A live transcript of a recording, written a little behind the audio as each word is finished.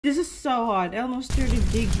This is so hot, almost 30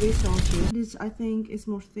 degrees Celsius. This I think is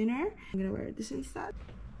more thinner. I'm gonna wear this instead.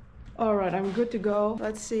 Alright, I'm good to go.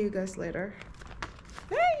 Let's see you guys later.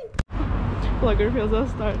 Hey! Vlogger feels so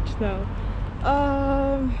starched now.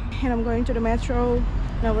 And I'm going to the metro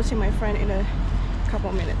and I will see my friend in a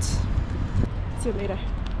couple minutes. See you later.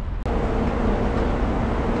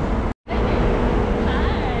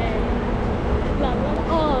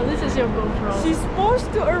 Your GoPro. She's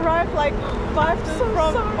supposed to arrive like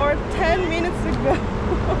 10 minutes ago.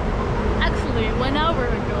 Actually, 1 hour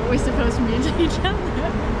ago we're supposed to meet each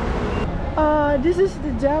other. This is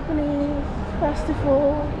the Japanese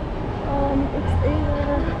festival. It's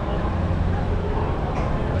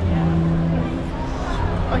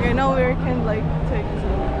okay, now we can like take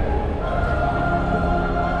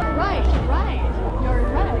Right. You're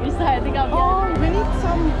right. You said I think I'm we need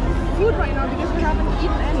some food right now because we haven't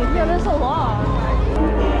eaten anything. Yeah, there's a lot.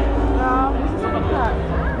 This is what that.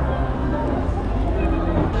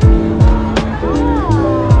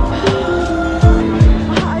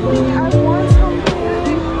 I think I want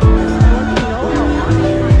something.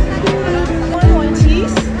 I want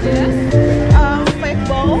cheese. Yes. Fake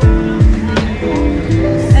bowl.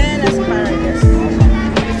 And asparagus.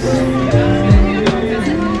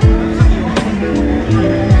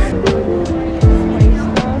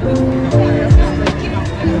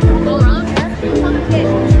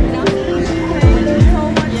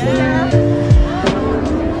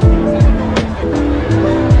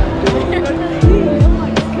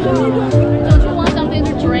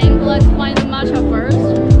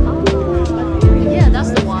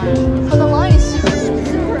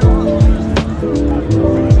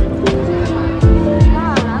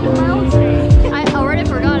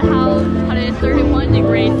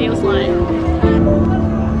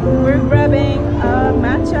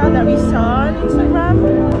 That we saw on Instagram.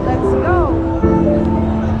 Let's go.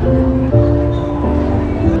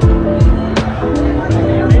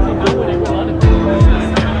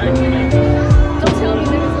 Don't tell me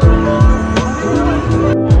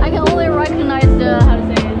I can only recognize the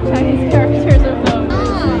Chinese characters of them.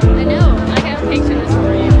 I know. I can picture this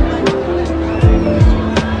for you.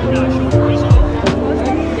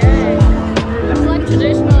 It's like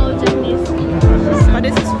traditional Japanese. But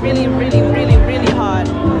this is really hot.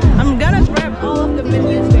 I'm gonna grab all of the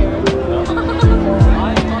menus there.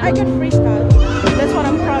 I can freestyle. That's what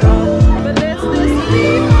I'm proud of. But let's just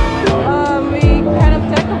see. We kind of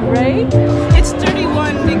take a break. It's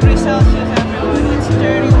 31 degrees Celsius, everyone. It's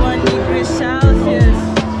 31 degrees Celsius.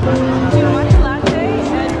 Two matcha latte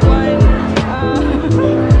and one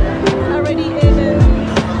already eaten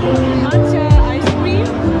matcha ice cream.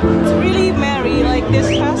 It's really merry, like this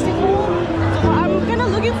festival. So I'm kind of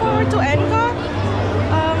looking forward to Enka.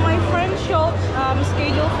 My friend showed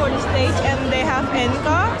schedule for the stage and they have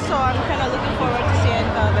Enka, so I'm kind of looking forward to see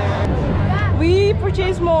Enka there. We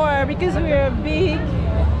purchase more because we're a big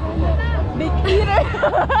eater.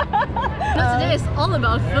 But today is all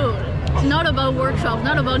about food. It's not about workshop,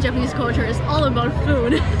 not about Japanese culture, it's all about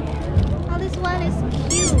food. Oh, this one is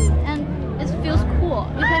cute and it feels cool.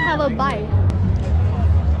 You can have a bite.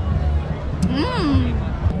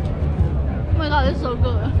 Oh my god, it's so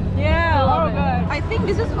good. Yeah, oh good. I think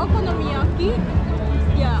this is okonomiyaki.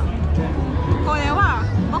 Yeah. これは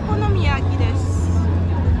お好み焼きです。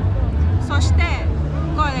そして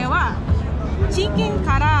これはチキン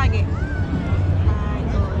唐揚げ。はい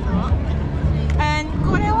どうぞ。And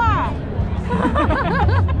これは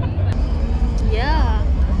Yeah.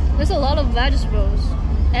 There's a lot of vegetables.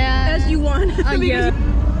 And as you want. yeah.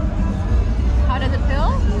 How does it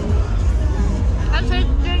feel? I taste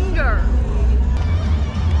ginger.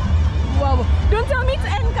 Whoa, don't tell me it's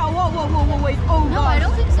Enka. Whoa, wait. Oh No, god. I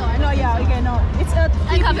don't think so. No, yeah, okay, no. It's a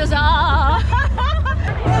Enka feels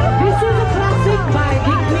This is a classic by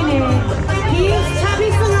Big Minnie. He's Chabi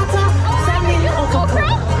Sonata, Samin Okoko.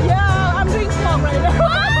 Yeah, I'm doing smoke right now.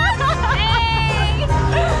 Hey!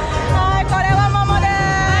 Hi, これはモモで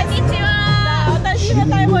す。こんにちは。私の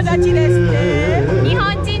友達ですね。日本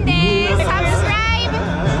人です。Subscribe,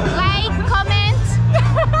 like, comment,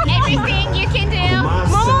 everything you can do.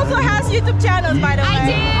 Momo also has YouTube channels, by the way. I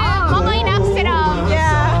do. Momo in Amsterdam.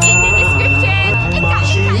 Yeah. In the description. Enka.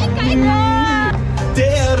 出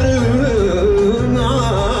る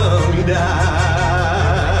涙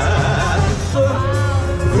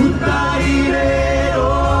二人でを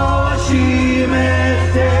締め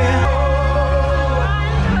て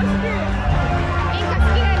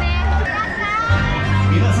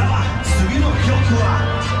皆様次の曲は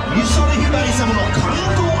磯部ひばり様の感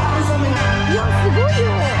動アルバム。いや、すごいよ。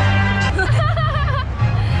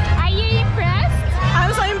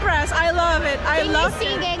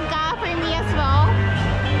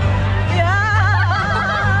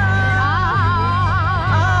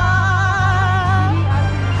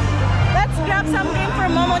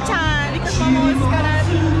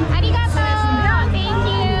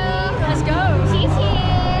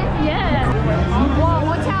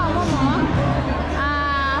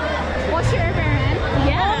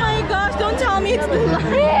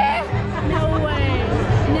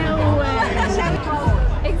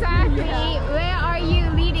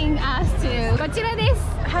こちらです。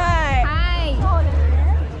 Hi. はい。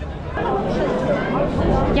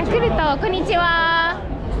ヤクルト、こんにちは。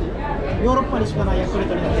ヨーロッパにしかないヤクル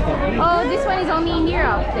トになってて。 Oh, this one is only in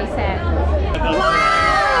Europe, they said.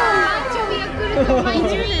 Wow! Anchovy Yakulto, my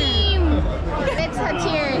dream! Let's have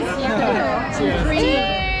cheers, Yakulto. Cheers!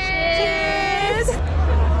 Cheers!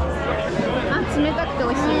 あ、冷たくて美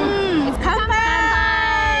味しい。乾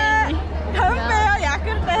杯！乾杯よ、ヤ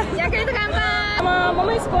クルト。ヤクルト乾杯！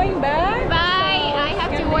 Mama is going back. Bye! I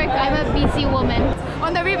have to work, I'm a busy woman.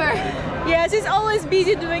 On the river. Yeah, she's always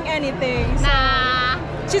busy doing anything. So Nah.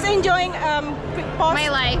 she's enjoying post, My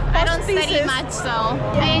life. I don't study much, so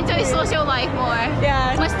I enjoy social life more.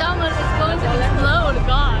 Yeah. My stomach is going to explode,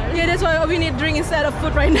 God. Yeah, that's why we need drink instead of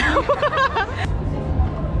food right now.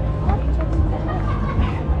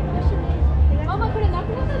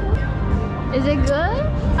 Is it good?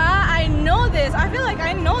 I know this. I feel like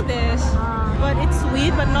I know this. But it's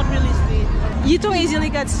sweet, but not really sweet. Yitong easily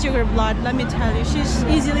gets sugar blood, let me tell you. She's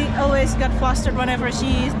easily always got flustered whenever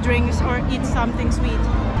she drinks or eats something sweet.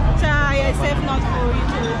 So I save not for you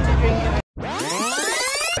to drink it.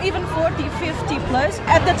 Even 40, 50 plus,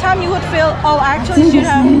 at the time you would feel, oh, actually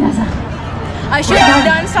I should have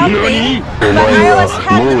done something. But I was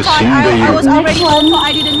had the time, I was already home, so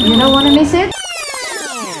I didn't do it. You don't want to miss it?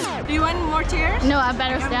 Do you want more tears? No, I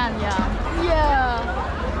better stand, yeah. Yeah.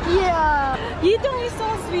 Yitong is so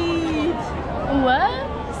sweet. What?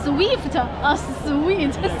 Swift?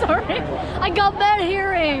 Sweet. Sorry. I got bad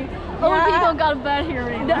hearing. Old Yeah. people got bad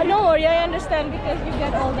hearing. No worry, I understand because you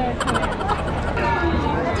get older too.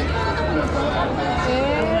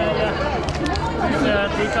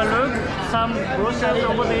 Take a look. Some brochures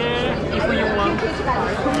over there if you want.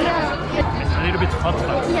 It's a little bit hot,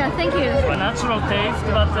 but Yeah, thank you. a natural taste.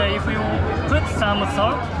 But if you put some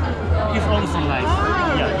salt, it's also nice.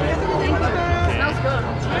 Yeah. Smells good.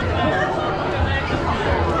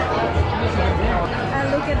 And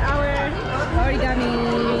look at our origami.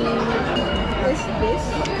 Is this?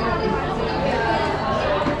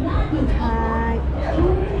 Hi.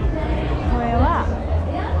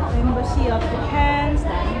 Embassy of Japan.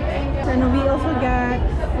 And we also got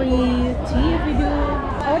free tea if we do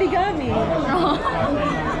origami.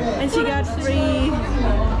 And she got free.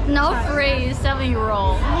 No free,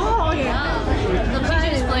 7-year-old. Oh, okay. The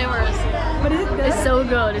peaches flavors. But is it good? It's so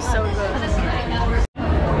good, it's so good.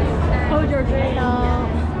 Hold your drink.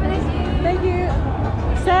 Thank you.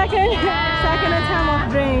 Second time of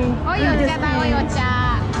drink. Oh, you Just got that way, finished.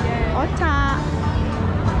 Ocha.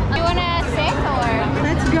 You wanna sit or?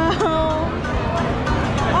 Let's go.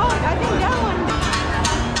 Oh, I think that one.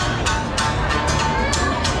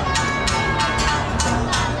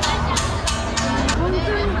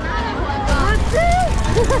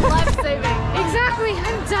 Life saving. Exactly,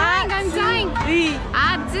 I'm dying.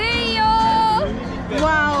 Atsuyo!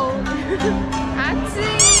 Wow.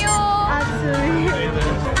 Atsuyo! Atsui.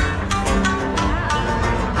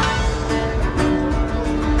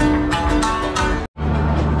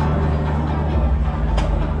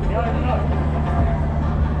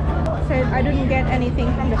 Said I didn't get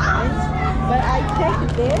anything from the price, but I take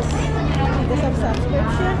this because of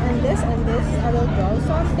subscription and this I will draw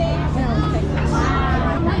something and I'll take this.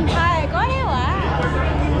 Hi, konniwa.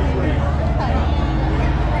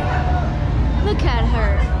 Look at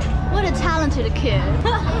her. What a talented kid.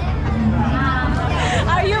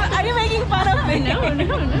 Are you making fun of me? No.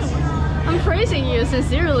 I'm praising you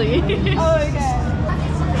sincerely. Oh my god.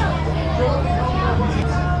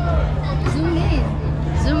 Zoom in.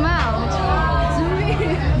 Zoom out. Zoom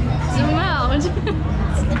in. Zoom out.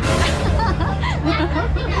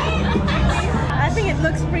 I think it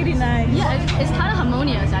looks pretty nice. Yeah, it's kind of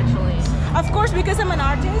harmonious actually. Of course, because I'm an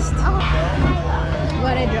artist.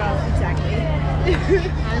 What I draw exactly. I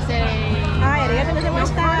would say. Hi, arigatou Your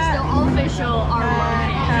first gozaimashita. official artwork.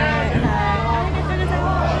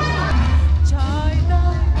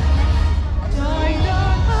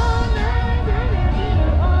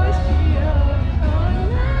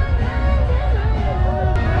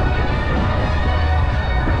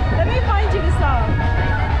 Let me find you the song.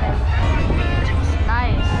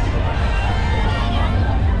 Nice.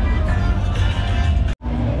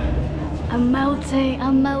 I'm melting.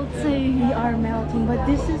 We are melting, but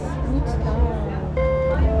this is good stuff.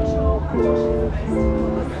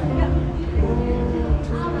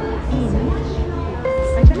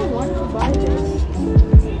 I kind of want to buy this.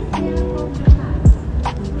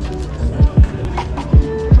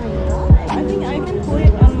 I think I can put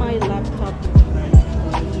it on my laptop.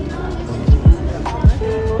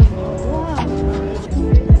 Wow.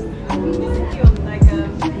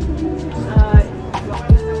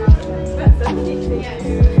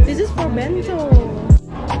 This is for bento.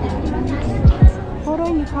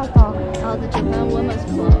 Horomi kata. Oh, the Japan Women's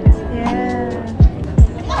Club. Yeah.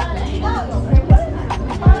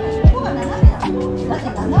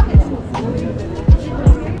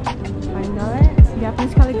 Finally,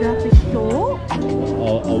 Japanese calligraphy show.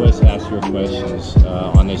 Always ask your questions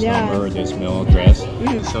on this number or this mail address.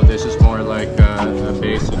 So this is more like a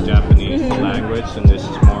basic Japanese language, and this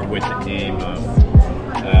is more with the aim of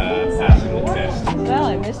passing the test. Well,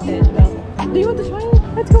 I missed it. Do you want to try it?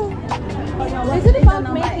 Let's go. Is it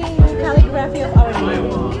about making calligraphy of our name?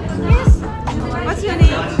 Yes. What's your name?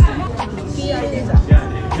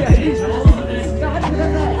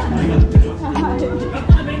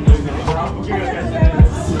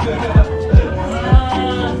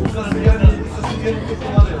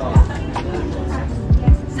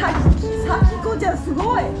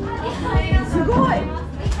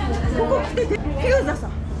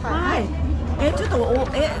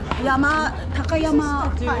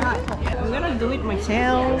 I'm gonna do it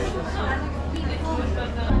myself.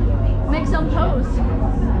 Make some pose.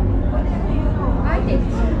 Artist.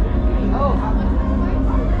 Oh.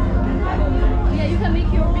 Yeah, you can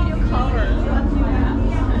make your video cover.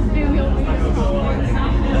 Film your video.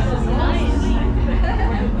 Nice.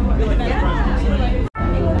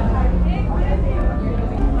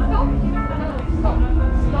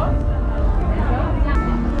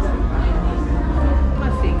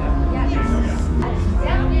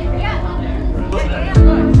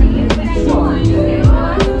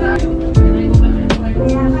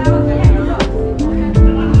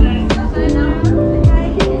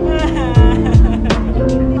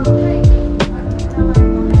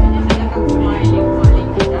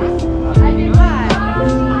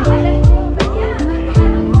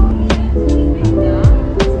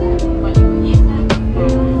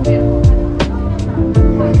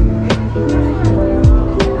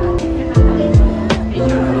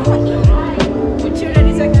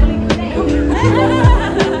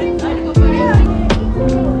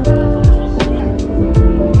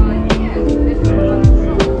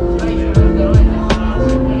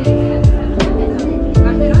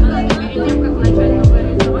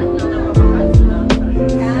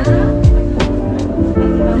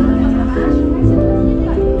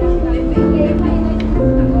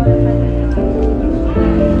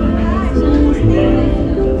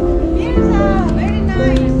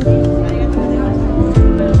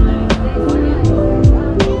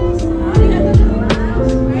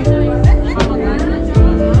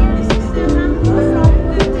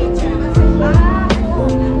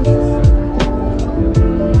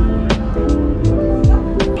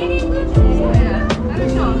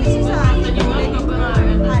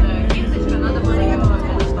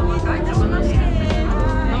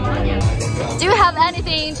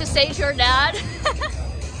 Anything to say to your dad?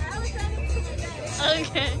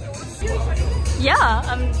 Okay. Yeah,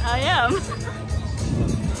 I am.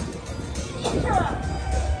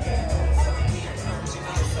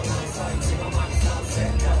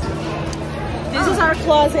 This is our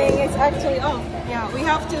closing. It's actually yeah. We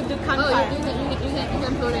have to do kanpai. Oh, you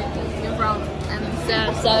can put it in front and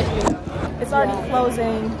set. It's already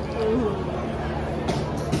closing.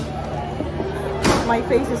 My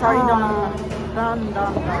face is already done. I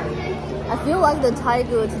feel like the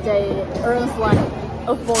tiger today earns like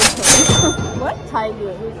a fortune. What?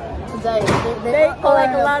 Tiger today They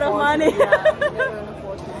collect a lot of money. Yeah, they earn a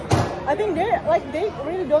fortune. I think they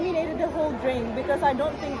really dominated the whole drink because I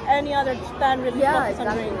don't think any other stand really focuses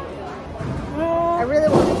on drink. I really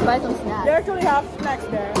want to try some snacks. They actually have snacks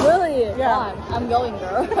there. Really? Yeah. Fun. I'm going,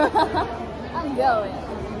 girl. I'm going.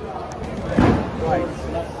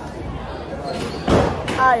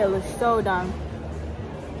 I was so done.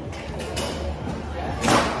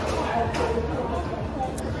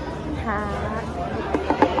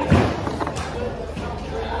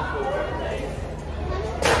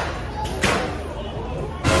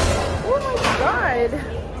 Oh my god!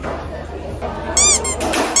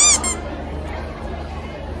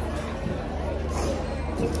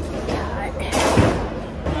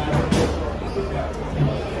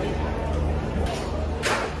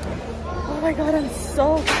 Oh my god, I'm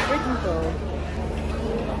so freaking cold.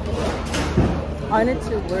 I need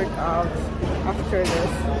to work out after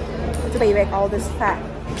this to pay back all this fat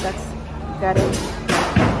that's getting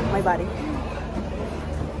my body.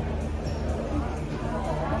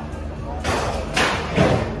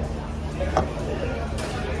 Oh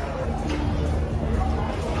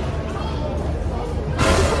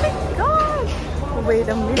my god! Wait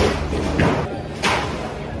a minute.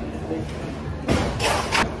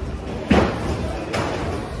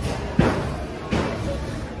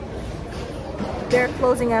 they're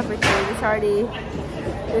closing everything. It's already,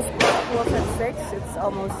 this closed at 6. It's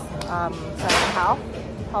almost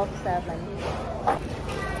 7:30.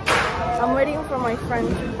 I'm waiting for my friend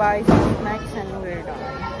to buy some snacks and we're done.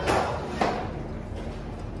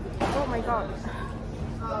 Oh my god.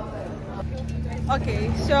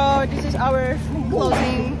 Okay, so this is our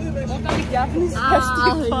closing Japanese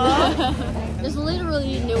festival. Yeah. There's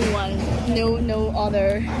literally no one, no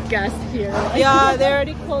other guest here. Yeah, they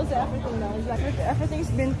already closed everything now. It's like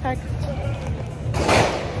everything's been packed.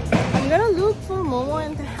 I'm gonna look for Momo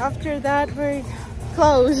and after that we're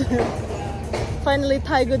closed. Finally,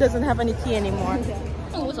 Taigu doesn't have any tea anymore.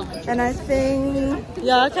 And I think,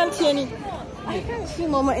 yeah, I can't see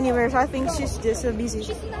Momo anywhere, so I think she's just so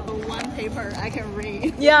busy. One paper I can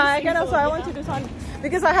read. Yeah, I can also. I want to do something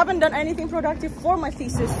because I haven't done anything productive for my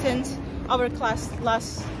thesis since our class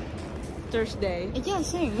last Thursday. Yeah,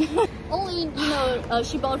 same. Only, you know,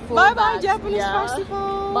 she bought 4 Bye bye bags. Japanese Yeah.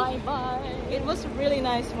 festival. Bye bye. It was a really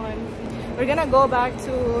nice one. We're gonna go back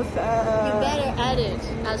to. You better edit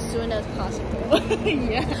as soon as possible.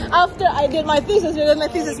 Yeah. After I did my thesis, because my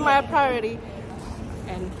thesis is my priority.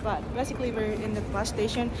 But basically we're in the bus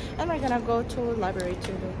station and we're gonna go to library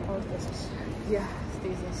to do all this. Yeah,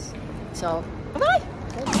 thesis. So bye bye.